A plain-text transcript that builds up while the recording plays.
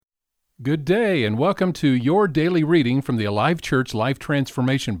Good day, and welcome to your daily reading from the Alive Church Life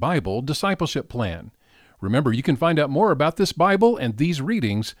Transformation Bible Discipleship Plan. Remember, you can find out more about this Bible and these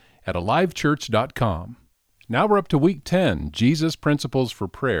readings at alivechurch.com. Now we're up to week 10, Jesus Principles for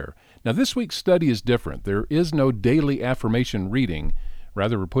Prayer. Now this week's study is different. There is no daily affirmation reading.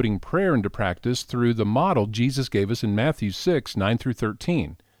 Rather, we're putting prayer into practice through the model Jesus gave us in Matthew 6, 9 through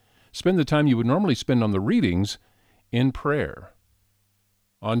 13. Spend the time you would normally spend on the readings in prayer.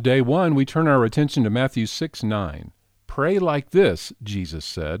 On day 1, we turn our attention to Matthew 6:9. Pray like this, Jesus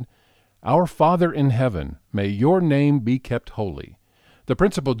said, Our Father in heaven, may your name be kept holy. The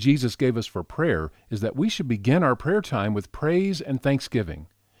principle Jesus gave us for prayer is that we should begin our prayer time with praise and thanksgiving.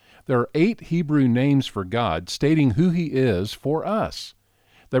 There are 8 Hebrew names for God stating who He is for us.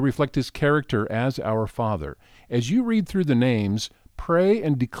 They reflect His character as our Father. As you read through the names, pray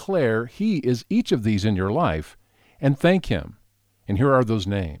and declare He is each of these in your life, and thank Him. And here are those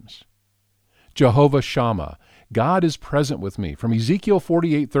names. Jehovah Shammah, God is present with me, from Ezekiel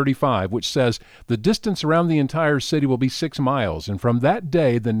 48:35, which says, The distance around the entire city will be 6 miles, and from that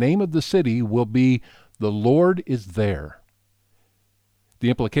day the name of the city will be, The Lord is there. The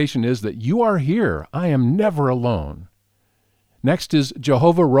implication is that you are here. I am never alone. Next is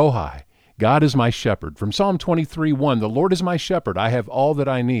Jehovah Rohi, God is my shepherd. From Psalm 23:1, The Lord is my shepherd, I have all that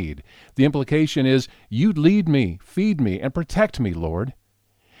I need. The implication is, you lead me, feed me, and protect me, Lord.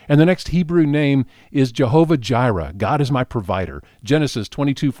 And the next Hebrew name is Jehovah Jireh, God is my provider. Genesis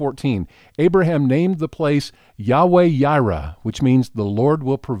 22:14, Abraham named the place Yahweh Yireh, which means the Lord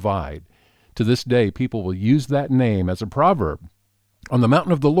will provide. To this day, people will use that name as a proverb. On the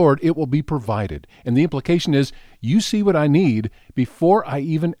mountain of the Lord, it will be provided. And the implication is, you see what I need before I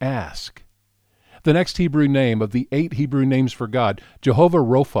even ask. The next Hebrew name of the 8 Hebrew names for God, Jehovah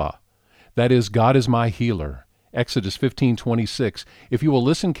Rapha, that is, God is my healer. Exodus 15:26, If you will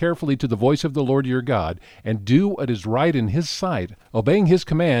listen carefully to the voice of the Lord your God, and do what is right in His sight, obeying His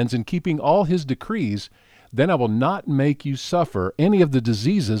commands and keeping all His decrees, then I will not make you suffer any of the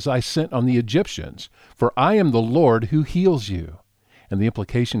diseases I sent on the Egyptians, for I am the Lord who heals you. And the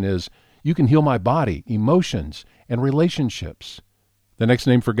implication is, you can heal my body, emotions, and relationships. The next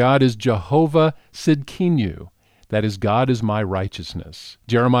name for God is Jehovah Sidkenu. That is, God is my righteousness.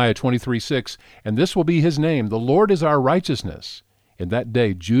 Jeremiah 23:6, And this will be His name, the Lord is our righteousness. In that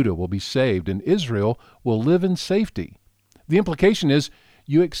day Judah will be saved, and Israel will live in safety. The implication is,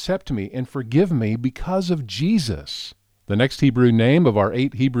 you accept me and forgive me because of Jesus. The next Hebrew name of our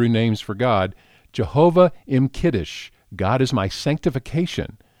 8 Hebrew names for God, Jehovah M'Kiddush, God is my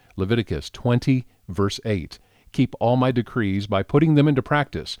sanctification. Leviticus 20, verse 8. Keep all my decrees by putting them into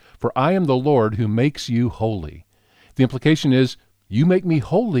practice, for I am the Lord who makes you holy. The implication is, you make me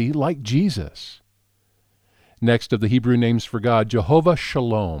holy like Jesus. Next of the Hebrew names for God, Jehovah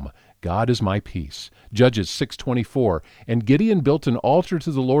Shalom, God is my peace. Judges 6:24, And Gideon built an altar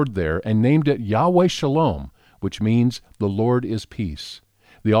to the Lord there and named it Yahweh Shalom, which means the Lord is peace.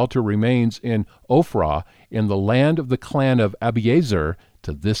 The altar remains in Ophrah in the land of the clan of Abiezer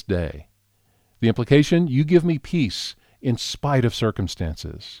to this day. The implication, you give me peace in spite of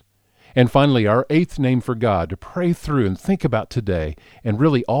circumstances. And finally, our 8th name for God to pray through and think about today, and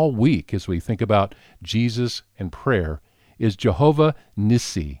really all week as we think about Jesus and prayer, is Jehovah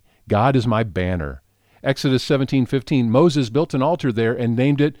Nissi, God is my banner. Exodus 17:15, Moses built an altar there and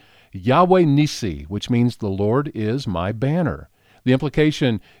named it Yahweh Nissi, which means the Lord is my banner. The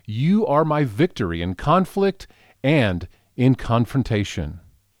implication, you are my victory in conflict and in confrontation.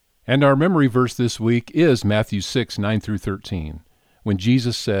 And our memory verse this week is Matthew 6, 9 through 13, when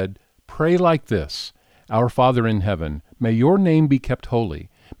Jesus said, Pray like this, Our Father in heaven, may your name be kept holy.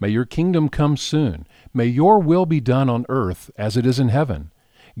 May your kingdom come soon. May your will be done on earth as it is in heaven.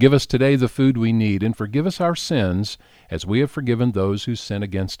 Give us today the food we need, and forgive us our sins as we have forgiven those who sin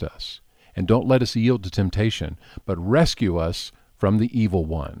against us. And don't let us yield to temptation, but rescue us from the evil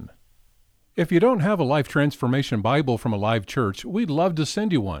one. If you don't have a Life Transformation Bible from Alive Church, we'd love to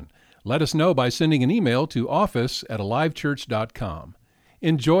send you one. Let us know by sending an email to office@alivechurch.com.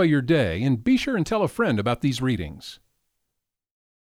 Enjoy your day, and be sure and tell a friend about these readings.